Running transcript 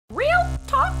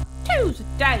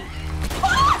Tuesday.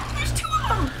 Ah, there's two of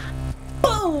them.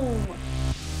 Boom.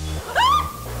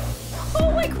 Ah!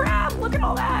 Holy crap, look at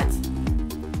all that.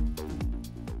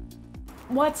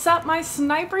 What's up, my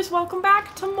snipers? Welcome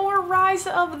back to more Rise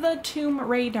of the Tomb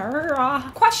Raider.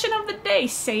 Question of the day,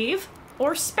 save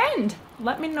or spend?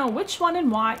 Let me know which one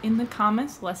and why in the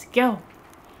comments. Let's go.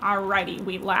 Alrighty,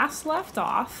 we last left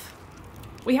off.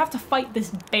 We have to fight this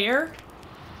bear.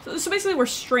 So basically we're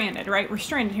stranded, right? We're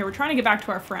stranded here. We're trying to get back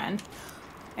to our friend.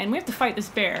 And we have to fight this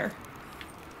bear.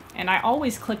 And I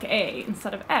always click A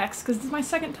instead of X because this is my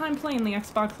second time playing the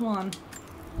Xbox One.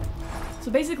 So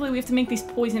basically we have to make these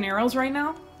poison arrows right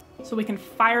now so we can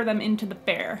fire them into the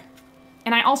bear.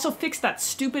 And I also fixed that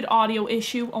stupid audio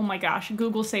issue. Oh my gosh,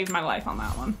 Google saved my life on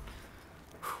that one.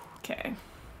 Okay.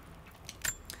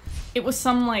 It was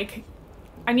some like,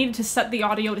 I needed to set the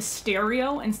audio to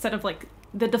stereo instead of like,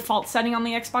 the default setting on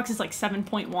the Xbox is like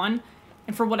 7.1.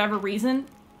 And for whatever reason,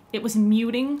 it was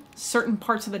muting certain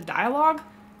parts of the dialogue.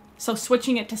 So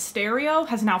switching it to stereo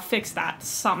has now fixed that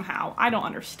somehow. I don't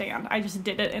understand. I just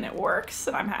did it and it works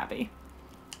and I'm happy.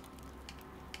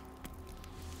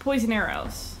 Poison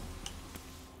arrows.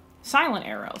 Silent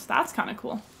arrows. That's kind of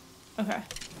cool. Okay.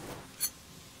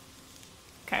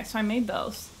 Okay, so I made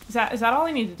those. Is that all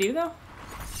I need to do though?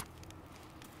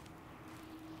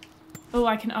 Oh,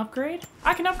 I can upgrade?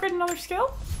 I can upgrade another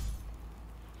skill?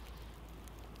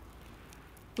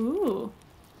 Ooh.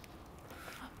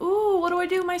 Ooh, what do I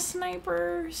do? My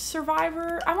sniper,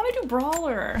 survivor. I want to do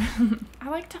brawler. I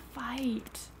like to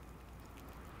fight.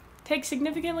 Take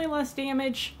significantly less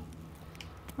damage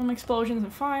from explosions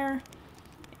and fire.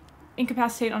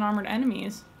 Incapacitate unarmored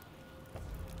enemies.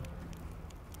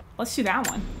 Let's do that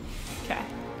one. Okay.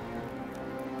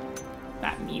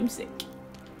 That music.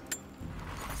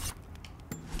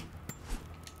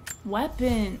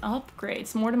 Weapon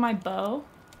upgrades. More to my bow.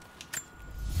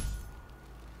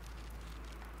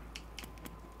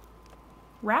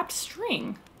 Wrapped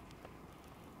string.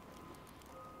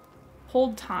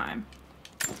 Hold time.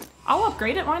 I'll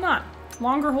upgrade it, why not?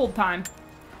 Longer hold time.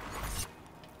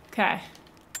 Okay.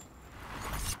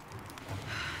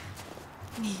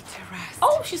 Need to rest.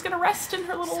 Oh, she's gonna rest in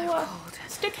her little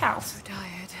stick house. So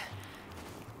tired.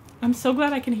 I'm so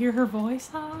glad I can hear her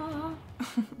voice. Ah.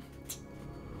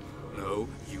 No,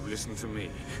 you listen to me.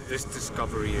 This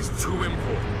discovery is too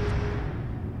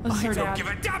important. This is her I don't dad. give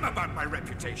a damn about my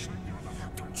reputation.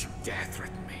 Don't you dare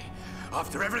threaten me.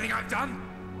 After everything I've done?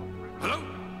 Hello?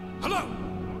 Hello?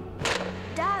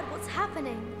 Dad, what's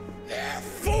happening? They're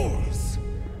fools!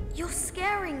 You're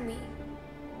scaring me.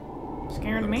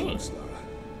 Scaring me. Close, Lara.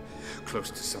 Close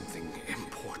to something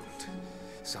important.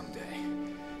 Someday,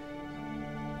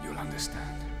 you'll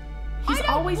understand. He's I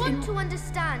don't always want to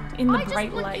understand. in the I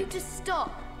bright just want light. you to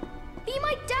stop. Be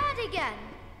my dad again.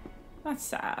 That's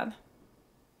sad.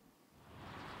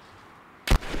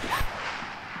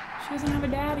 She doesn't have a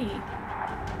daddy.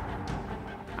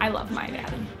 I love my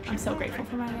daddy. I'm so grateful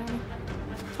for my daddy.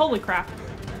 Holy crap.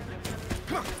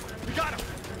 Come on, we got him!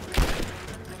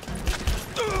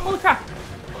 Holy crap.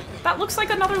 That looks like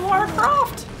another Lara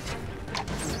Croft.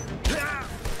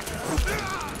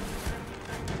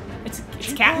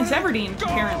 It's Katniss Everdeen,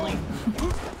 apparently.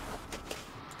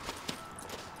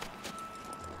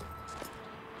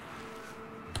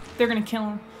 They're gonna kill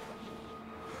him.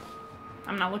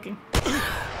 I'm not looking.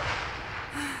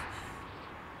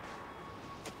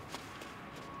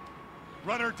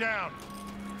 Run her down!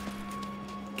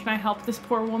 Can I help this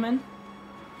poor woman?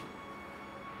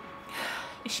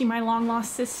 Is she my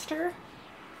long-lost sister?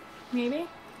 Maybe?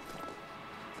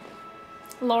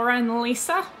 Laura and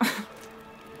Lisa?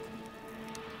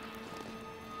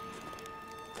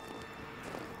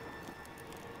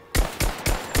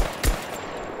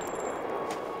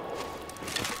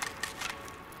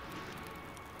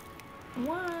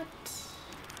 What?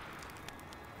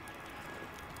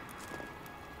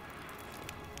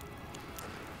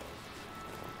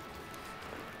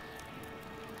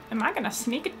 Am I gonna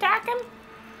sneak attack him?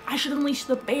 I should unleash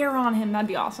the bear on him. That'd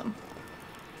be awesome.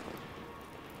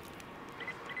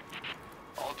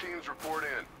 All teams report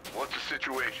in. What's the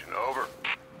situation? Over.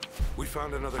 We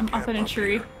found another I'm camp up in a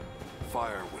tree. here.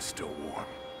 Fire was still warm.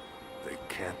 They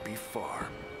can't be far.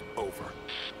 Over.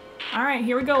 Alright,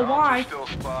 here we go. Comms Why? are still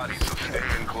spotty, so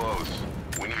stay in close.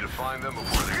 We need to find them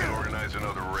before they can organize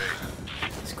another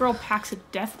raid. This girl packs a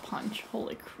death punch.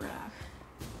 Holy crap.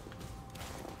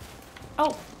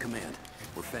 Oh, Command,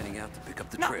 we're fanning out to pick up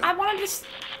the no, trail. I wanted to just...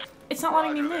 It's not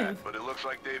letting me Roger that, move. but it looks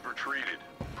like they've retreated.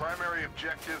 Primary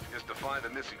objective is to find the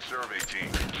missing survey team.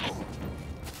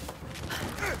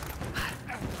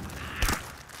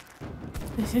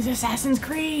 This is Assassin's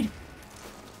Creed.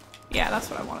 Yeah, that's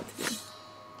what I wanted to do.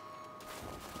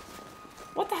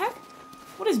 What the heck?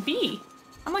 What is B?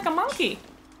 I'm like a monkey.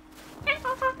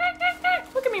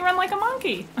 Look at me run like a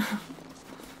monkey.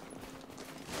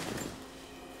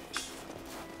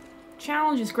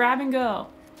 Challenge is grab and go.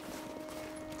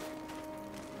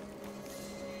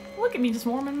 Look at me just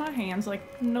warming my hands like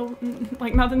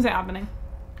like nothing's happening.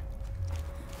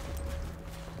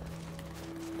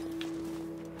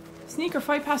 Sneak or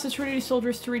fight past the Trinity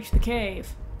soldiers to reach the cave.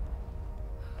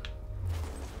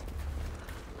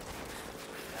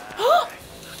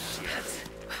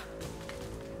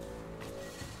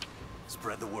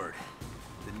 Spread the word.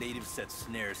 The natives set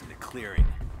snares in the clearing.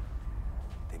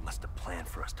 They must have planned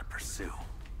for us to pursue.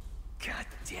 God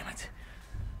damn it.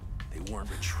 They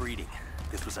weren't retreating.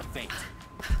 This was a feint.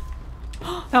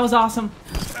 That was awesome.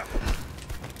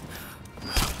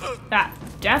 That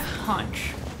death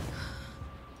punch.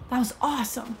 That was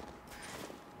awesome.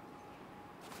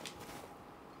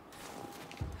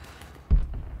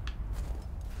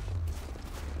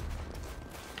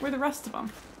 Where are the rest of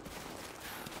them?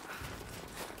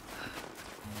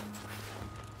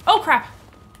 Oh crap!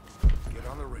 Get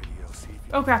on the radio, see if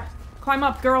you Oh crap. Climb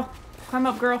up, girl. Climb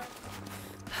up, girl.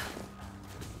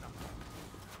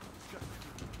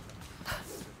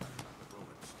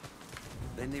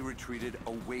 Then they retreated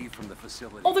away from the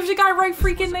facility. Oh, there's a guy right This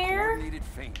was freaking a there. coordinated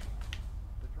feint.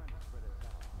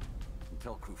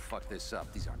 Intel crew fucked this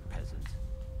up. These aren't peasants.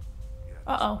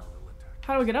 Uh-oh.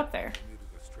 How do we get up there? need to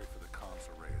go straight for the comms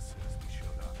array as soon as we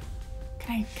showed up.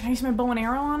 Can I use my bow and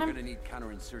arrow on We're him? gonna need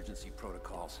counterinsurgency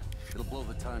protocols. It'll blow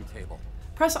the timetable.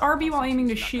 Press RB while aiming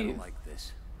to Something's not shoot. gonna like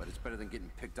this, but it's better than getting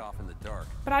picked off in the dark.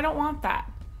 But I don't want that.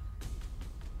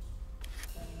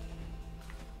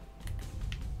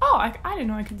 Oh, I didn't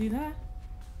know I could do that.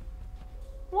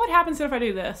 What happens if I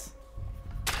do this?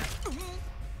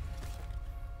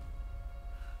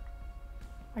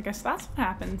 I guess that's what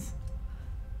happens.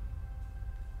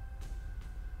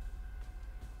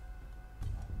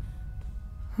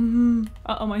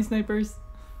 Uh-oh, my snipers.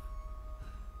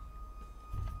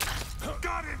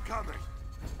 Got it coming.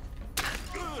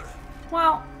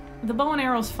 Well, the bow and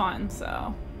arrow's fun,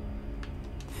 so...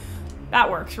 That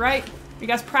works, right? You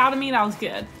guys proud of me? That was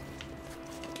good.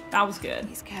 That was good.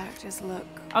 These characters look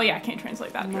Oh yeah, I can't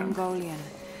translate that. Joan. Mongolian.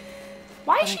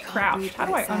 Why is but I she can't crouched? read How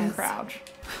do what I it says. uncrouch?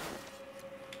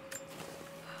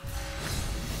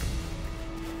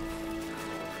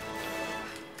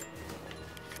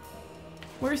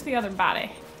 Where's the other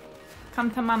body?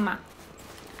 Come to mama.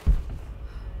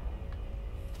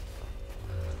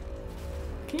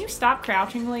 Can you stop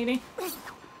crouching, lady?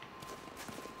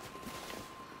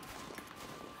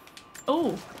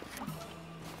 Oh.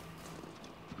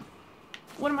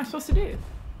 What am I supposed to do?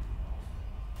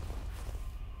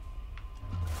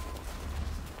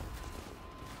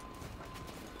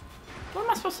 What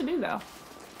am I supposed to do, though?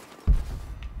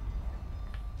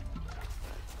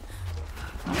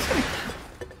 I'm just gonna...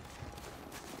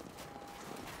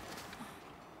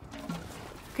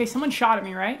 Okay, someone shot at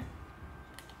me, right?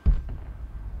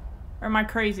 Or am I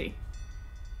crazy?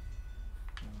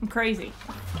 I'm crazy.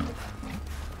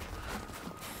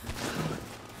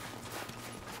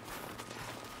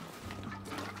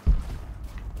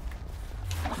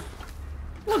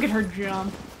 Look at her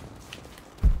jump.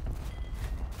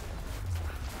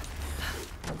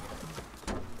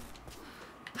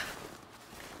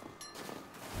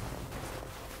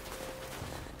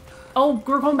 Oh,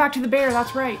 we're going back to the bear,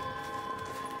 that's right.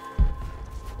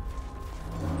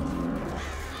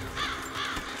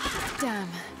 Damn,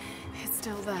 it's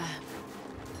still there.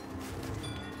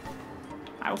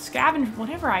 I will scavenge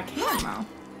whatever I can,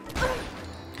 though.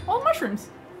 Oh, mushrooms.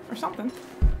 Or something.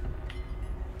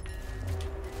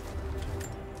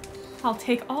 I'll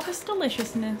take all this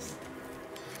deliciousness.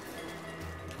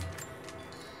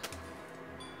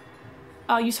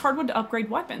 Use hardwood to upgrade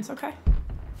weapons, okay.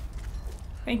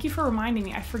 Thank you for reminding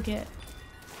me, I forget.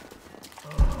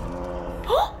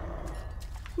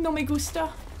 No me gusta.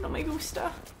 No me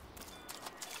gusta.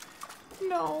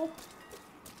 No.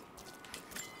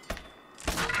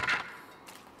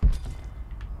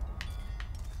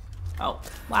 Oh,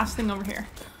 last thing over here.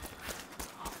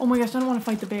 Oh my gosh, I don't want to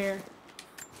fight the bear.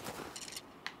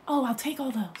 Oh, I'll take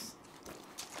all those.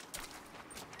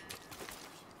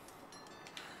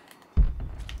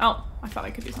 Oh, I thought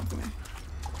I could do something there.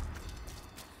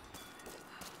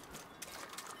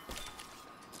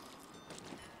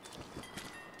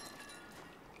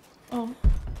 Oh.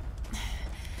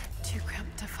 Too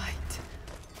cramped to fight.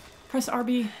 Press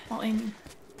RB while aiming.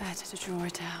 Better to draw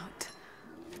it out.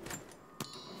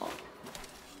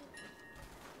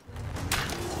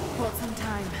 Bought some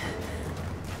time.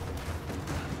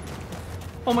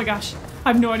 Oh my gosh. I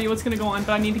have no idea what's gonna go on,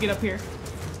 but I need to get up here.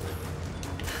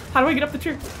 How do I get up the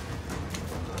tree?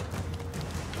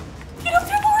 Get up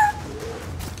there, Laura!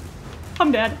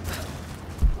 I'm dead.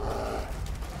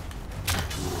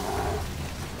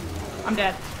 I'm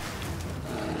dead.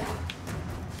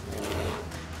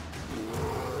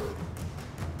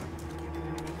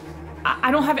 I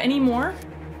don't have any more.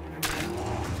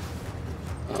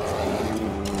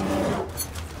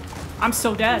 I'm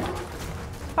so dead.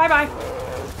 Bye-bye.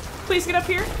 Please get up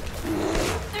here.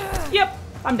 Yep,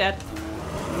 I'm dead.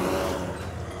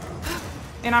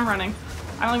 And I'm running.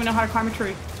 I don't even know how to climb a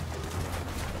tree.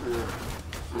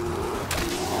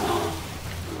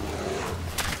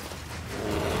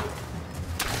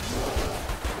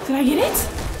 Did I get it?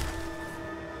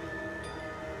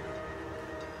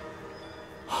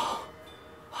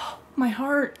 My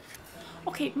heart.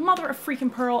 Okay, mother of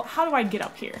freaking pearl, how do I get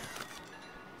up here?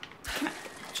 Can I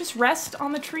just rest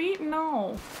on the tree?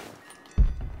 No.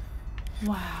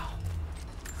 Wow.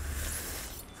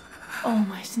 Oh,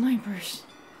 my snipers.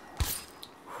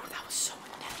 Whew, that was so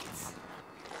intense.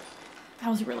 That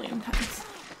was really intense.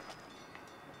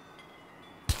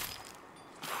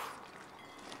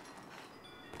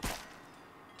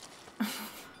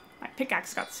 My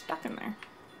pickaxe got stuck in there.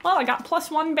 Well, I got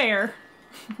 +1 bear.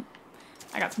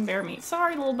 I got some bear meat.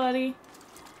 Sorry, little buddy.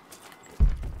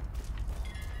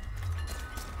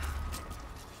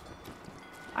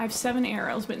 I have 7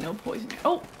 arrows, but no poison.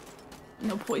 Oh!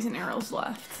 No poison arrows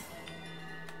left.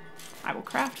 I will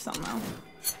craft some, though.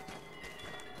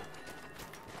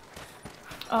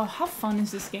 Oh, how fun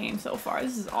is this game so far?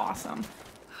 This is awesome.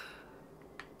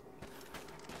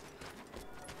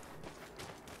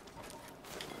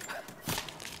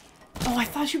 Oh, I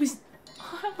thought she was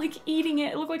like eating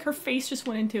it. It looked like her face just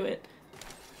went into it.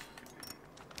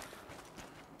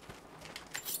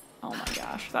 Oh my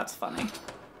gosh, that's funny.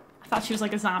 I thought she was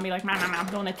like a zombie, like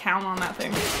going to town on that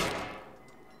thing.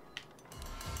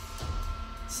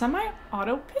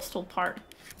 Semi-auto pistol part.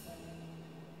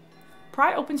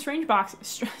 Pry open strong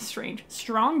boxes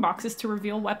to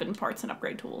reveal weapon parts and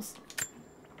upgrade tools.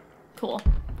 Cool.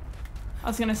 I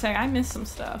was gonna say, I missed some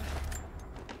stuff.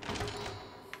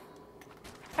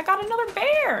 I got another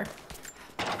bear!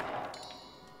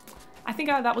 I think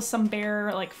that was some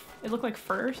bear, like, it looked like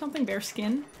fur or something, bear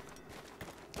skin.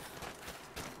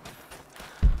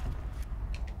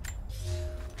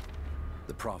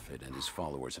 The Prophet and his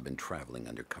followers have been traveling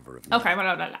under cover of night. Okay,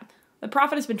 no. The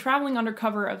Prophet has been traveling under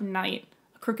cover of night,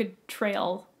 a crooked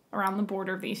trail around the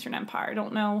border of the Eastern Empire. I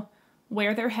don't know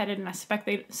where they're headed, and I suspect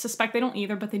they don't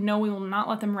either, but they know we will not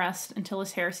let them rest until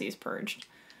his heresy is purged.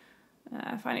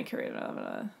 I find it curious.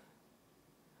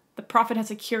 The Prophet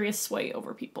has a curious sway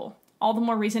over people. All the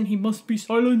more reason he must be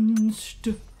silenced.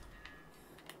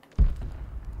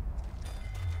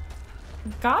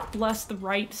 God bless the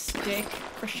right stick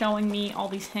for showing me all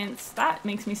these hints. That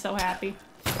makes me so happy.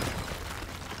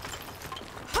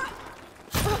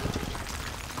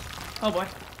 Oh boy.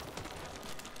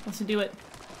 Let's do it.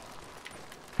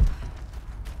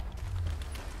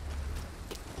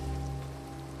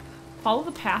 Follow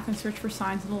the path and search for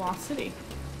signs of the lost city.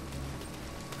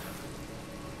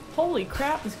 Holy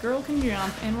crap, this girl can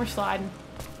jump, and we're sliding.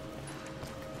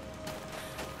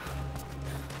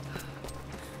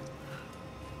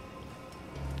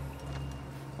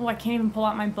 Oh, I can't even pull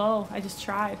out my bow. I just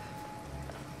tried.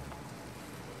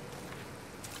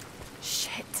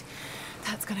 Shit.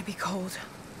 That's gonna be cold.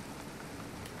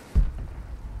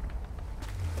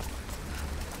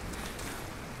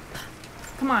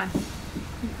 Come on.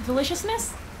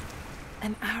 Deliciousness?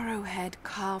 An arrowhead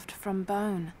carved from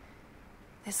bone.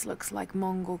 This looks like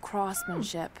Mongol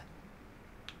craftsmanship.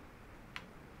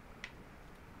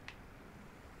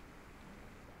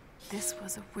 This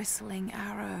was a whistling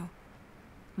arrow.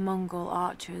 Mongol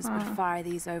archers would fire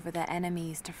these over their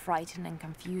enemies to frighten and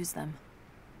confuse them.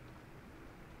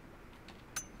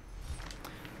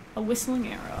 A whistling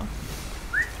arrow.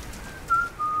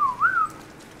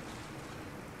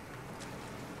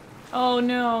 Oh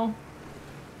no.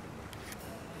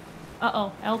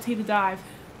 Uh-oh, LT to dive.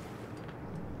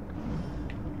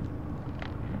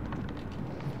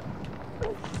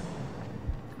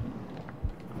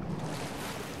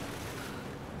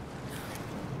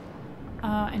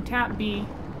 And tap B.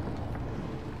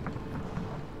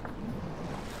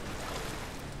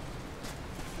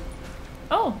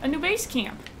 Oh, a new base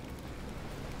camp.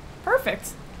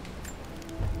 Perfect.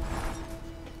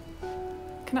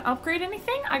 Can I upgrade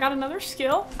anything? I got another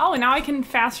skill. Oh, and now I can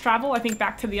fast travel, I think,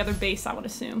 back to the other base, I would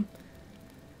assume.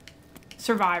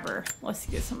 Survivor. Let's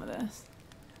get some of this.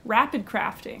 Rapid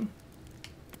crafting.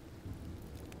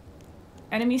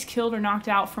 Enemies killed or knocked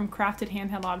out from crafted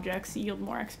handheld objects yield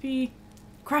more XP.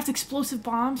 Craft explosive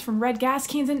bombs from red gas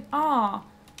cans and I'll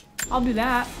do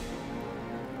that.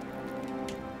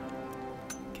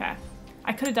 Okay.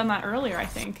 I could have done that earlier, I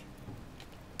think.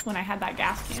 When I had that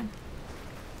gas can.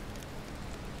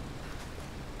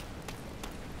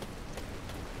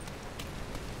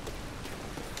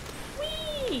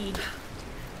 Whee!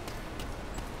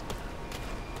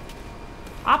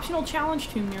 Optional challenge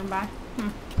tomb nearby.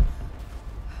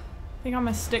 I think I'm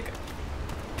gonna stick.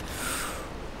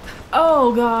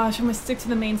 Oh gosh, I'm gonna stick to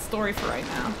the main story for right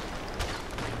now.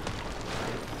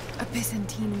 A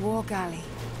Byzantine war galley.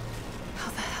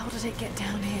 How the hell did it get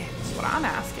down here? That's what I'm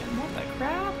asking. What the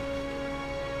crap?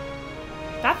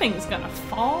 That thing's gonna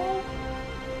fall?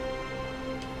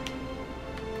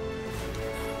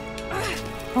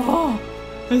 Oh,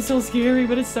 it's so scary,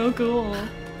 but it's so cool.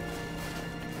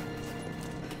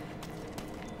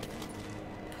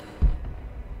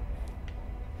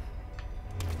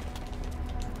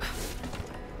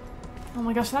 Oh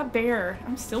my gosh, that bear.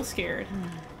 I'm still scared.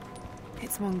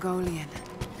 It's Mongolian.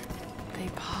 They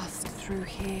passed through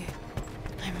here.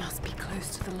 I must be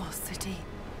close to the lost city.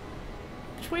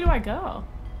 Which way do I go?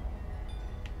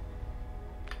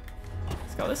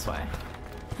 Let's go this way.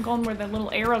 I'm going where the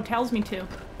little arrow tells me to.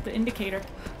 The indicator.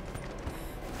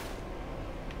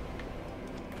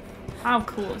 How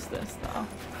cool is this, though?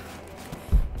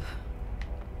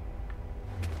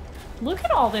 Look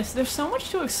at all this. There's so much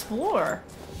to explore.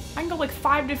 I can go like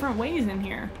 5 different ways in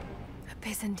here. A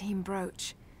Byzantine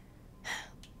brooch.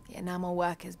 The enamel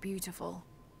work is beautiful.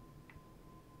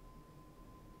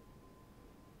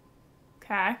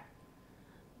 Okay.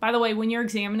 By the way, when you're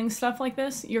examining stuff like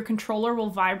this, your controller will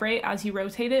vibrate as you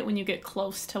rotate it when you get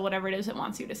close to whatever it is it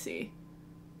wants you to see.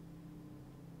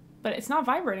 But it's not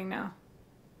vibrating now.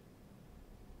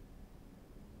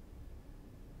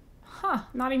 Huh,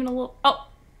 not even a little... Oh,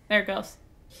 there it goes.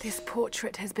 This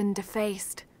portrait has been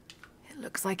defaced. It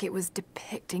looks like it was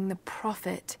depicting the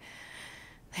prophet.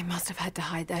 They must have had to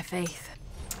hide their faith.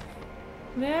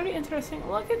 Very interesting.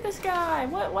 Look at this guy.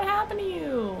 What happened to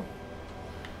you?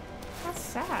 That's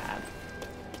sad.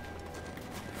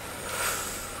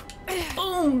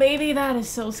 Boom, baby. That is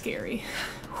so scary.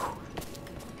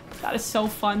 That is so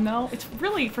fun, though. It's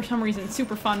really, for some reason,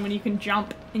 super fun when you can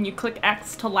jump and you click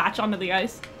X to latch onto the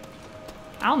ice.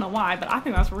 I don't know why, but I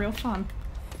think that's real fun.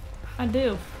 I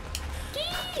do.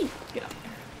 Gee! Get up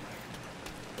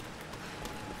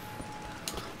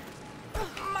there.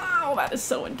 Wow, that is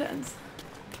so intense.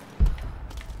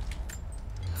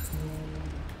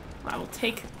 I will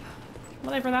take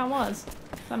whatever that was. Is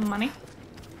that money?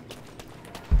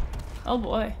 Oh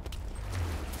boy.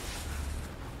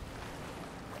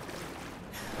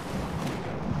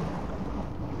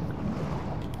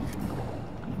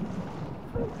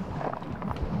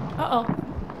 Uh-oh.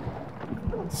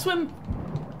 Swim.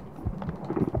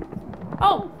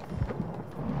 Oh.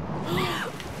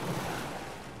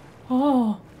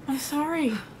 Oh, I'm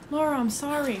sorry. Laura, I'm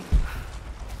sorry.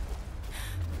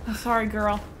 I'm sorry,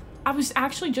 girl. I was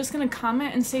actually just gonna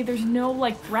comment and say there's no,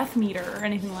 like, breath meter or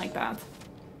anything like that.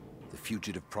 The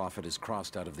fugitive prophet is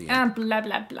crossed out of the... And blah,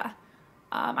 blah, blah.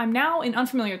 I'm now in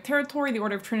unfamiliar territory. The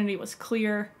Order of Trinity was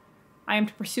clear. I am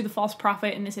to pursue the false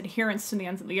prophet and his adherents to the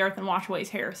ends of the earth and watch away his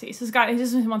heresy. So this guy, he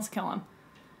just wants to kill him.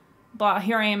 But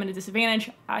here I am at a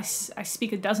disadvantage. I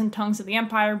speak a dozen tongues of the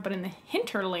Empire, but in the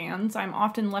hinterlands, I'm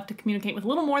often left to communicate with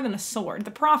little more than a sword.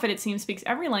 The prophet, it seems, speaks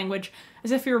every language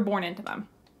as if he were born into them.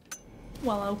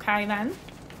 Well, okay then.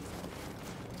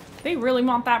 They really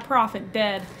want that prophet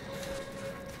dead.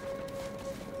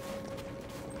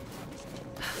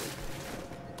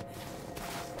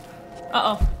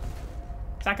 Uh-oh.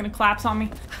 Is that gonna collapse on me?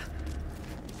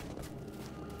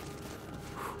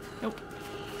 Nope.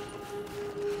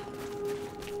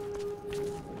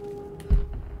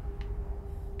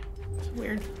 It's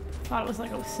weird. Thought it was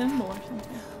like a symbol or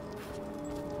something.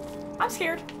 I'm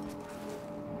scared.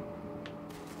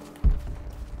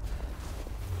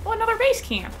 Oh, another base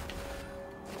camp.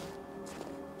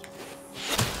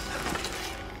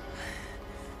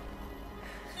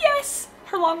 Yes!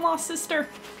 Her long-lost sister.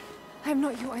 I'm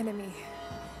not your enemy.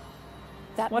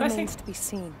 That What'd I remains say? to be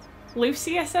seen.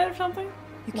 Lucy, I said, or something?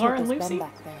 You Laura killed and those Lucy? men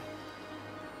back there.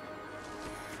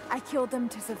 I killed them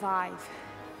to survive.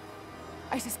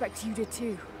 I suspect you did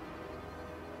too.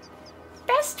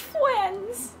 Best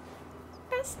friends.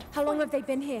 Best. How long have they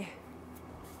been here?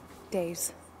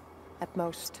 Days, at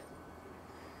most.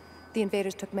 The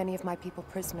invaders took many of my people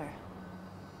prisoner.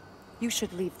 You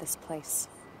should leave this place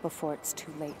before it's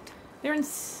too late. They're in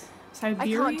Siberia? I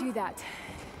can't do that.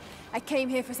 I came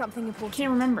here for something important.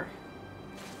 Can't remember.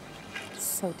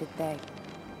 So did they.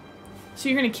 So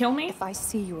you're gonna kill me? If I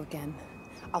see you again,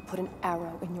 I'll put an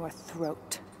arrow in your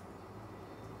throat.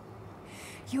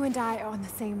 You and I are on the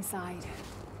same side.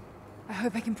 I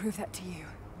hope I can prove that to you.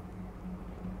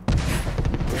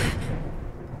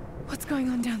 What's going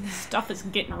on down there? Stuff is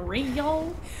getting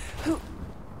real. Who?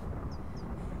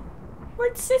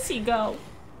 Where'd Sissy go?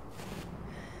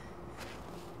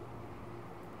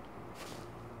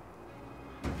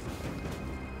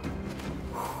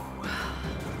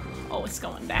 Oh, it's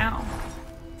going down.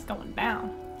 It's going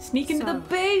down. Sneak into the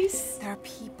base. There are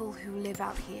people who live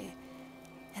out here,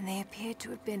 and they appear to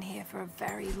have been here for a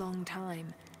very long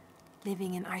time,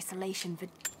 living in isolation for...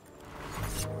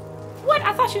 What?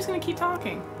 I thought she was gonna keep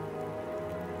talking.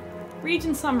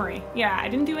 Region summary. Yeah, I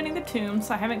didn't do any of the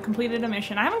tombs. I haven't completed a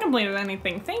mission. I haven't completed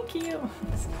anything. Thank you.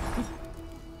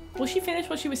 Will she finish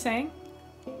what she was saying?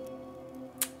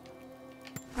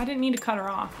 I didn't mean to cut her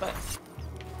off, but...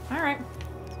 Alright.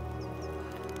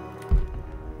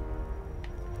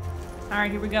 Alright,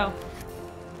 here we go.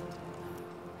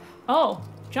 Oh,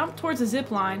 jump towards the zip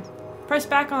line. Press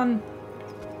back on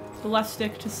the left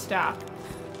stick to stop.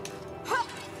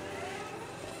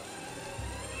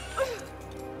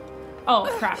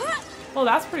 Oh, crap. Oh,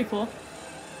 that's pretty cool.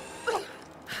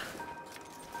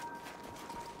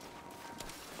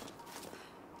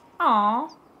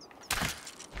 Aww.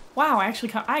 Wow,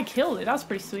 I killed it. That was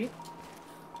pretty sweet.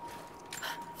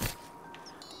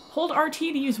 Hold RT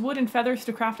to use wood and feathers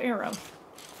to craft arrows.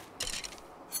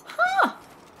 Huh!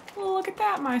 Well, look at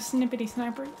that, my snippety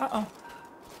sniper. Uh-oh.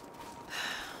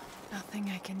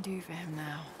 Nothing I can do for him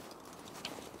now.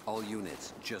 All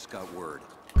units just got word.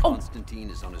 Oh. Constantine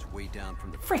is on his way down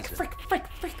from the Frick.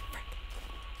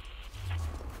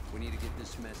 We need to get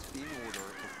this mess in order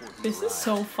before he This is arrives.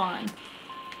 so fun.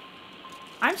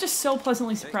 I'm just so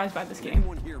pleasantly surprised by this Can game.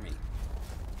 anyone hear me?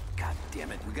 God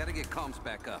damn it, we gotta get comms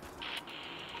back up.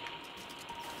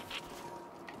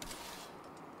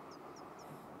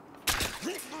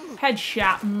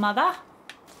 Headshot, mother.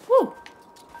 Woo!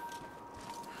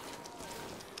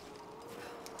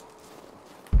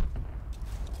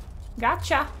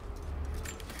 Gotcha.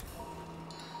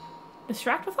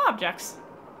 Distract with objects.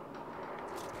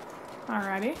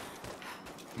 Alrighty.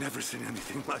 Never seen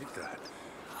anything like that.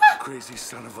 Crazy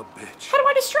son of a bitch. How do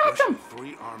I distract Rushing him?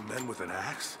 3 armed men with an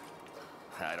axe?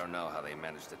 I don't know how they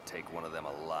managed to take one of them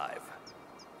alive.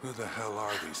 Who the hell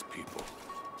are these people?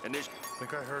 And this...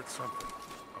 Think I heard something.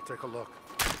 I'll take a look.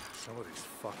 Some of these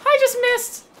fuckers. I just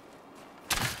missed.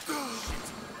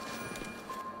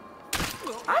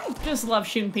 I just love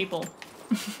shooting people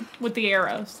with the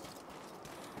arrows.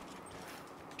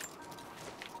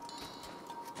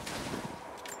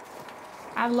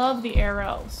 I love the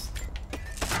arrows.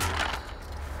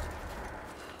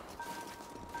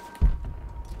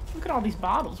 Look at all these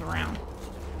bottles around.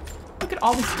 Look at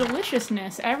all this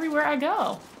deliciousness everywhere I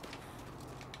go.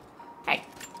 Hey.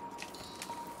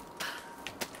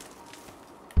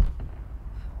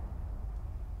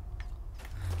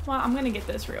 Well, I'm gonna get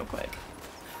this real quick.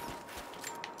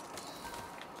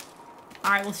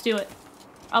 Alright, let's do it.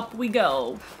 Up we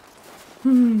go.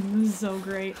 This is so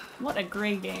great. What a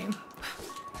great game.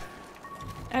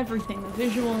 Everything, the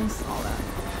visuals, all that.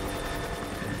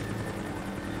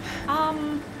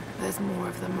 There's more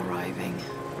of them arriving.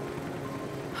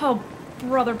 Oh,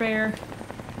 brother bear.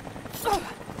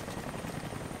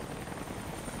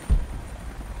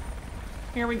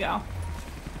 Here we go.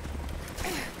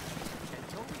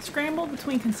 Scramble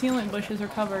between concealment bushes or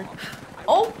covered.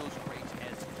 Oh! Those crates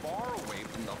as far away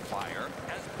from the fire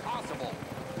as possible.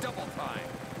 Double time.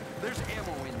 There's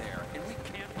ammo in there, and we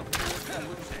can't afford to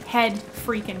lose it. Head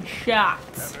freaking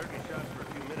shots. Haven't heard any shots for a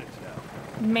few minutes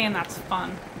now. Man, that's fun.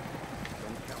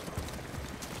 Don't count on it.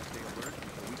 Stay alert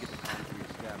until we get the comms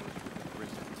reestablished with the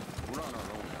prisoners. We're on our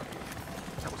own out here.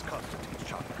 That was Constantine's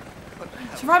chopper. What the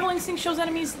hell? Survival instinct shows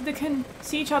enemies that can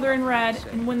see each other in red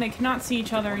and when they cannot see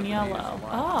each other in yellow.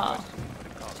 Oh.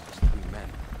 But it cost us 3 men.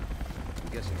 I'm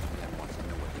guessing the man wants to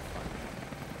know what they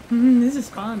find. This is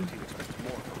fun. He expects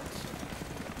more from us.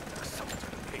 Someone's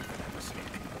gonna pay for that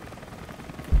mistake.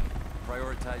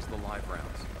 Prioritize the live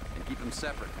rounds and keep them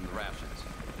separate from the rations.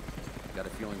 Got a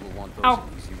feeling we'll want those Oh,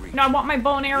 in easy reach. no, I want my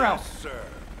bow and arrow. Yes, sir.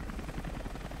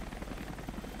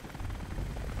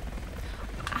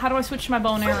 How do I switch to my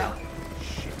bow and arrow?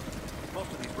 Shit.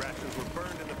 Most of these rations were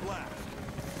burned in the blast.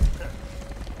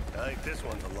 I think this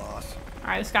one's a loss.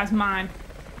 Alright, this guy's mine.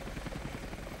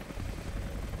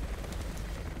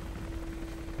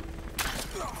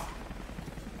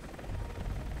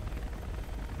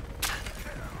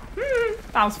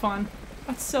 That was fun.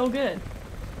 That's so good.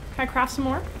 Can I craft some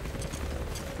more?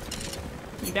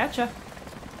 You betcha.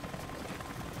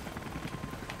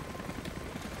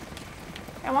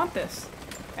 Hey, I want this.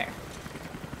 There.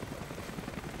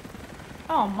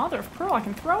 Oh, mother of pearl, I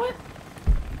can throw it?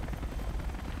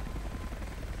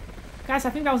 Guys, I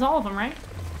think that was all of them, right?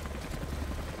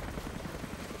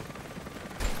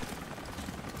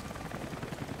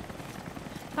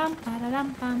 Bum,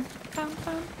 ba-da-dum, bum, bum,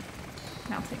 bum.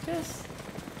 Now I'll take this.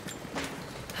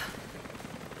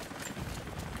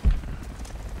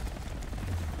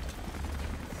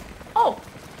 Oh!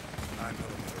 I know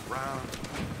them around.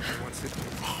 Once it...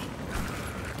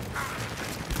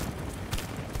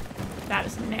 That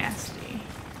is nasty.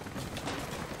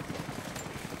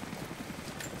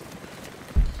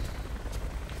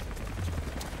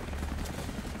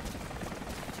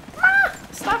 Ah!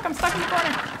 Stuck! I'm stuck in the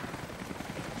corner.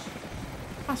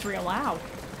 That's real loud.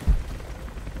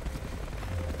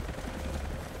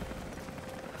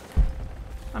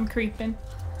 I'm creeping.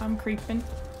 I'm creeping.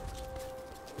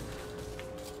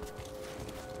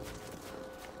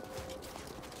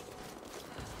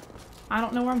 I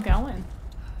don't know where I'm going.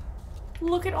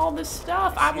 Look at all this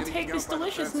stuff. I will take this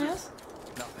deliciousness.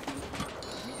 Nothing.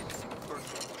 We didn't see the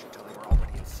first one until they were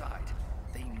already inside.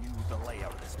 They knew the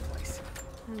layout of this place.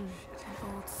 An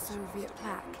old Soviet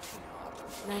plaque.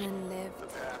 Lenin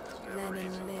lived.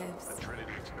 Lenin lives.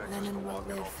 Lenin will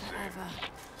live forever.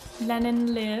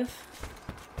 Lenin live.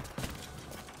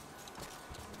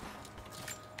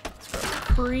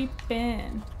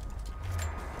 Creepin'.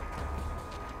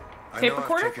 I Tape know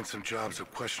recorder? I've taken some jobs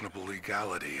of questionable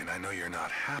legality, and I know you're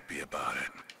not happy about it.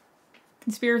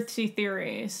 Conspiracy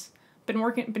theories.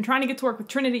 Been trying to get to work with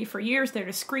Trinity for years. They're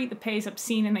discreet, the pay's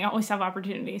obscene, and they always have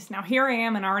opportunities. Now here I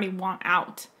am and I already want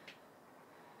out.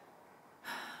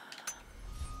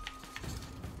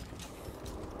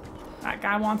 That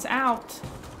guy wants out.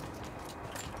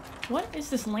 What is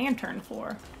this lantern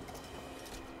for?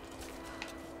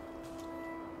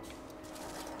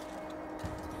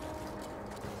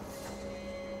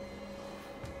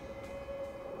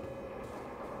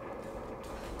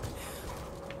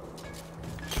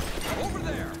 Over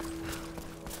there.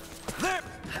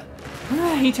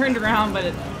 There. He turned around, but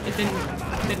it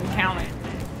didn't count it.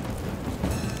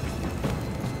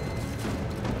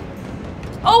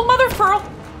 Oh, mother of pearl!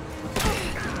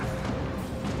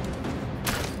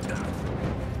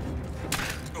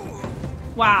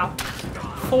 Wow.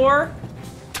 4,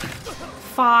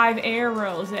 5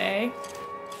 arrows, eh?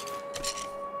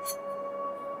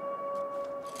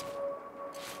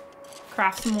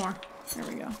 Craft some more. There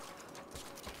we go.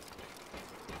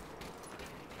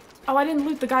 Oh, I didn't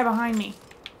loot the guy behind me.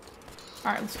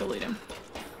 Alright, let's go loot him.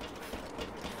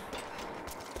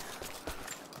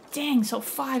 Dang, so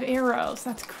 5 arrows.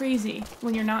 That's crazy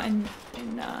when you're not in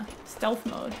stealth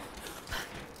mode.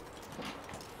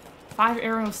 5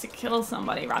 arrows to kill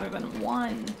somebody rather than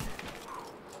 1.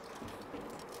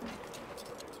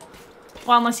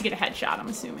 Well, unless you get a headshot, I'm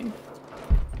assuming.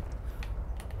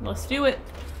 Let's do it.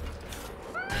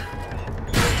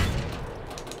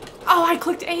 Oh, I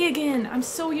clicked A again. I'm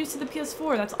so used to the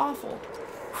PS4. That's awful.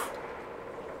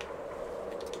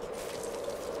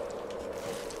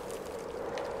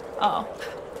 Oh,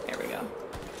 there we go.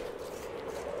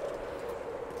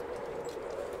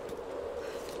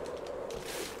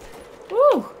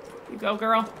 Woo! You go,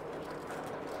 girl.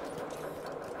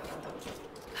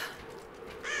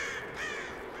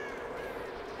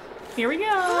 Here we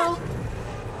go.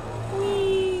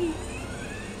 Whee!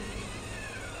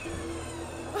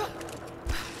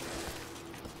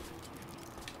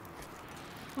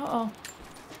 Uh-oh.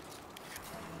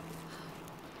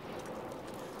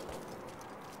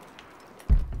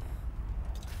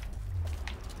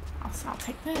 I'll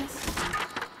take this.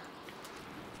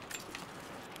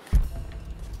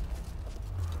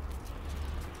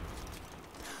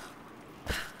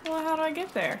 Well, how do I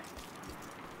get there?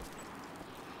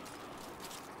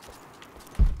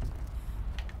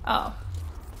 Oh.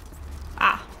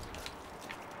 Ah.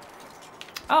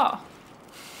 Oh.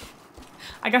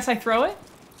 I guess I throw it?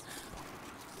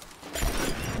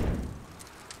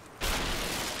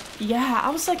 Yeah, I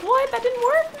was like, what? That didn't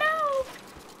work? No!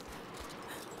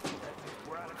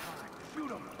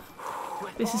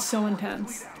 This is so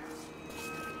intense.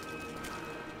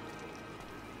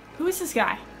 Who is this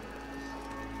guy?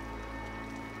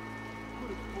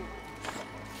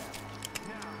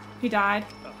 He died.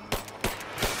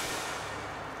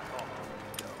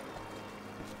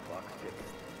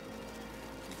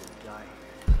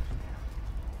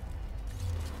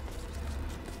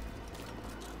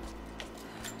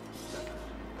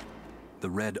 The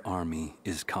Red Army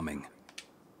is coming.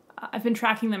 I've been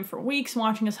tracking them for weeks,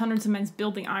 watching as hundreds of men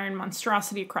build the iron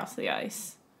monstrosity across the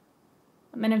ice.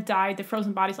 Men have died, their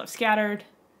frozen bodies left scattered.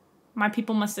 My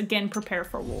people must again prepare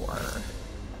for war.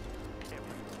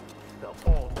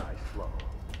 they'll all die slow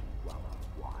while I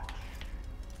watch.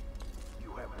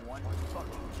 You have one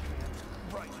fucking chance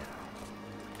right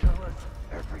now. Tell us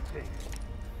everything.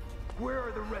 Where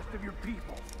are the rest of your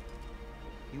people?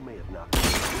 You may have not.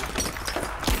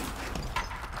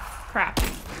 Crap.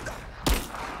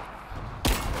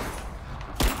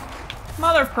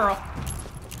 Mother of pearl.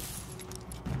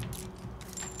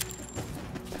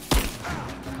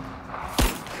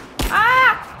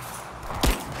 Ah!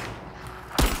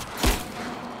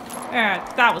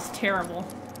 Yeah, that was terrible.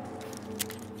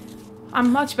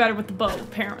 I'm much better with the bow,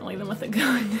 apparently, than with a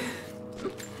gun.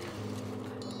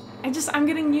 I'm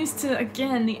getting used to,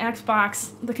 again, the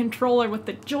Xbox, the controller with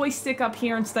the joystick up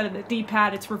here instead of the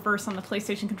D-pad. It's reversed on the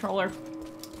PlayStation controller.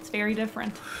 It's very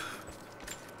different.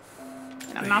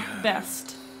 And I'm not the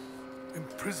best.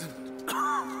 Imprisoned.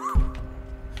 God.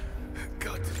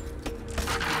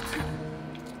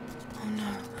 Oh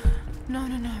no. No,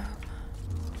 no, no.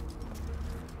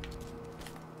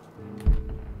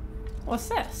 What's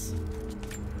this?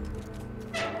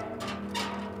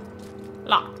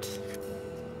 Locked.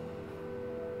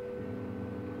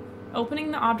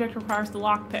 Opening the object requires the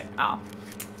lockpick. Oh.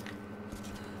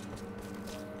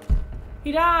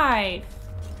 He died!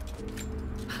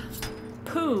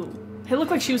 Pooh. It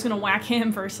looked like she was gonna whack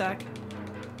him for a sec.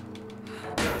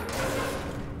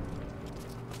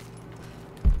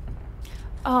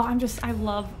 Oh, I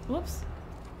love, whoops.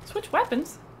 Switch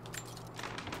weapons?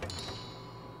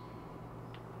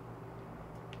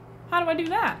 How do I do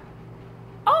that?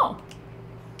 Oh!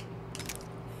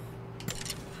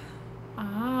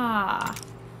 Ah.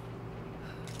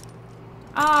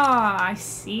 Ah, I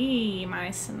see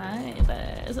my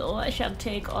snipers. Oh, I shall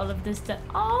take all of this to-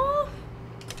 Oh!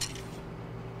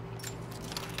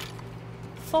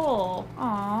 Full.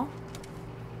 Aw.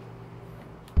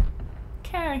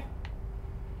 Okay.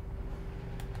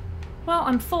 Well,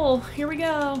 I'm full. Here we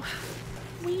go.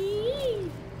 Whee!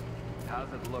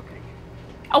 How's it looking?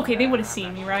 Okay, they would have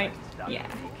seen me, right? Yeah.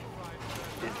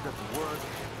 This doesn't work.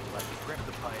 Let's grip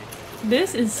the pipe.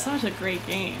 This is such a great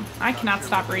game. I cannot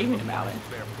stop raving about it.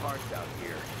 Spare parts out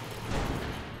here.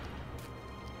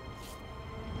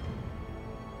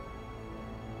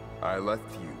 I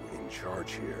left you in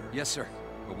charge here. Yes, sir.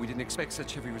 But we didn't expect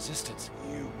such heavy resistance.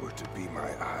 You were to be my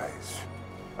eyes.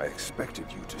 I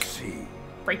expected you to see.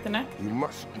 Break the neck? You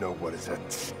must know what is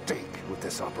at stake with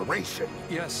this operation.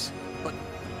 Yes, but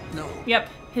no. Yep,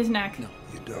 his neck. No.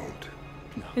 You don't.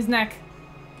 No. His neck.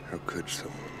 How could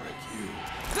someone like you?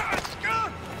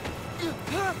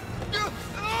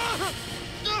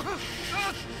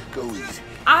 Go easy.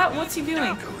 What's he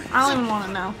doing? I don't even want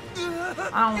to know.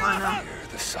 I don't want to know. Hear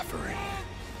the suffering.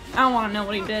 I don't want to know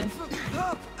what he did.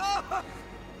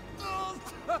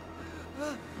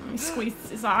 Let me squeeze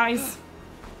his eyes.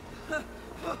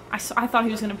 I thought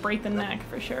he was going to break the neck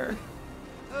for sure.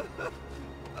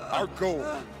 Our goal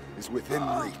is within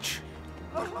reach,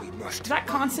 but we must. Is that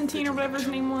Constantine or whatever his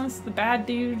name was? The bad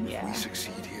dude? If Yeah. we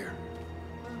succeed here,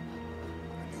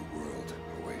 a new world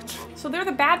awaits. So they're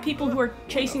the bad people who are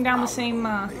chasing down the same,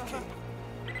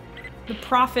 the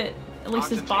prophet, at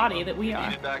least his body, that we are.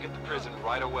 Needed back at the prison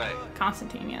right away.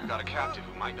 Constantine, yeah. Got a captive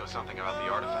who might know something about the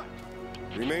artifact.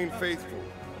 Remain faithful.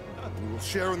 We will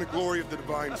share in the glory of the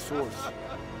divine source.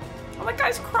 Oh, that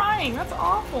guy's crying. That's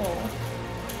awful.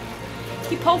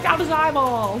 He poked out his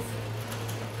eyeballs.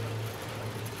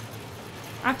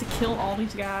 I have to kill all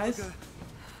these guys.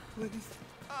 What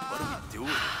are you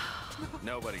doing?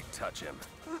 Nobody touch him.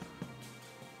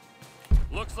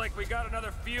 Looks like we got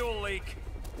another fuel leak.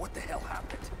 What the hell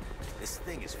happened? This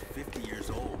thing is 50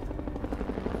 years old.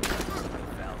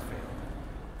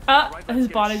 His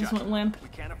body just went limp. We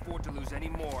can't afford to lose any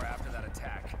more after that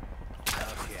attack.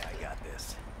 Okay, I got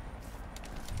this.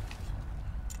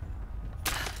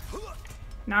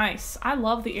 Nice. I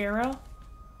love the arrow.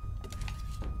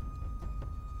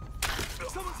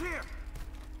 Someone's here.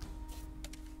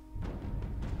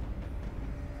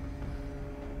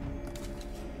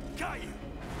 Got you.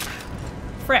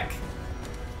 Frick.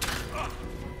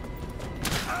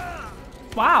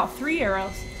 Wow, 3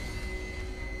 arrows.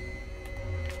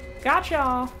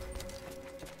 Gotcha.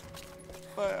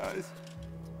 My eyes.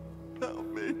 Help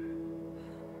me.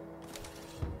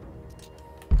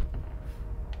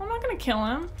 I'm not gonna kill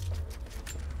him.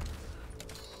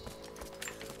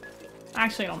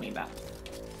 Actually, I don't need that.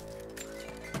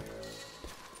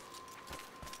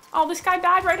 Oh, this guy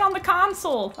died right on the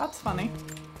console. That's funny.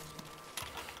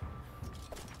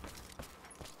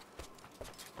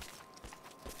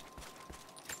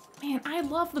 Man, I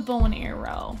love the bow and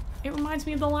arrow. It reminds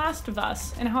me of The Last of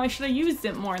Us and how I should have used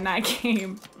it more in that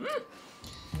game.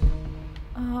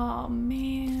 Oh,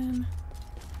 man.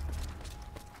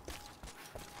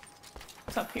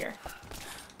 What's up here?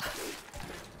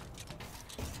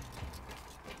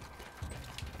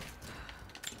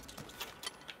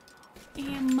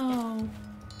 Ammo.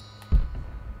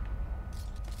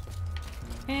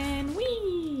 And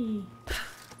wee!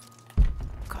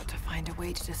 Got to find a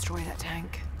way to destroy that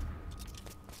tank.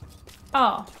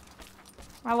 Oh.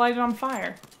 I light it on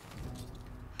fire.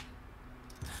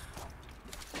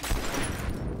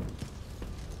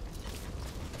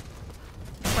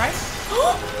 Right?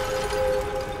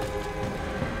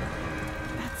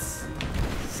 That's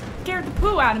scared the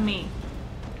poo out of me.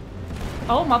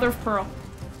 Oh, mother of pearl.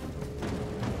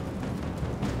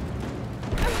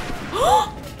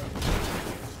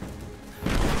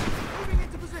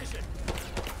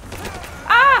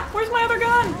 Ah! Where's my other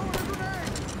gun?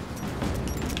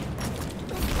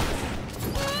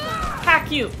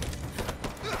 Hack you.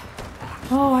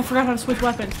 Oh, I forgot how to switch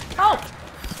weapons. Help!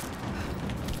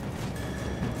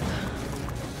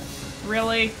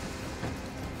 Really?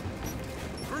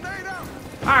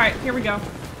 Alright, here we go.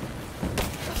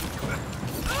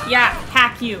 Yeah,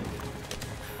 hack you.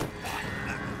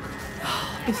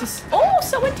 This is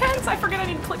so intense. I forget I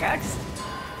need to click X.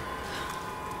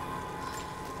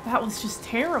 That was just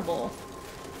terrible.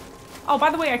 Oh,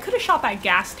 by the way, I could have shot that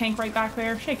gas tank right back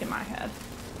there. Shaking my head.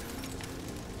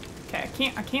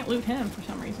 Okay, I can't loot him for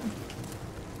some reason.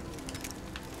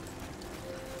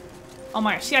 Oh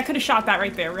my gosh, see, I could have shot that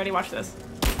right there. Ready? Watch this.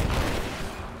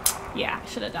 Yeah, I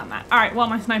should have done that. Alright, well,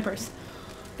 my snipers.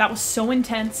 That was so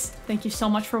intense. Thank you so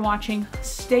much for watching.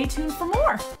 Stay tuned for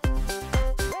more.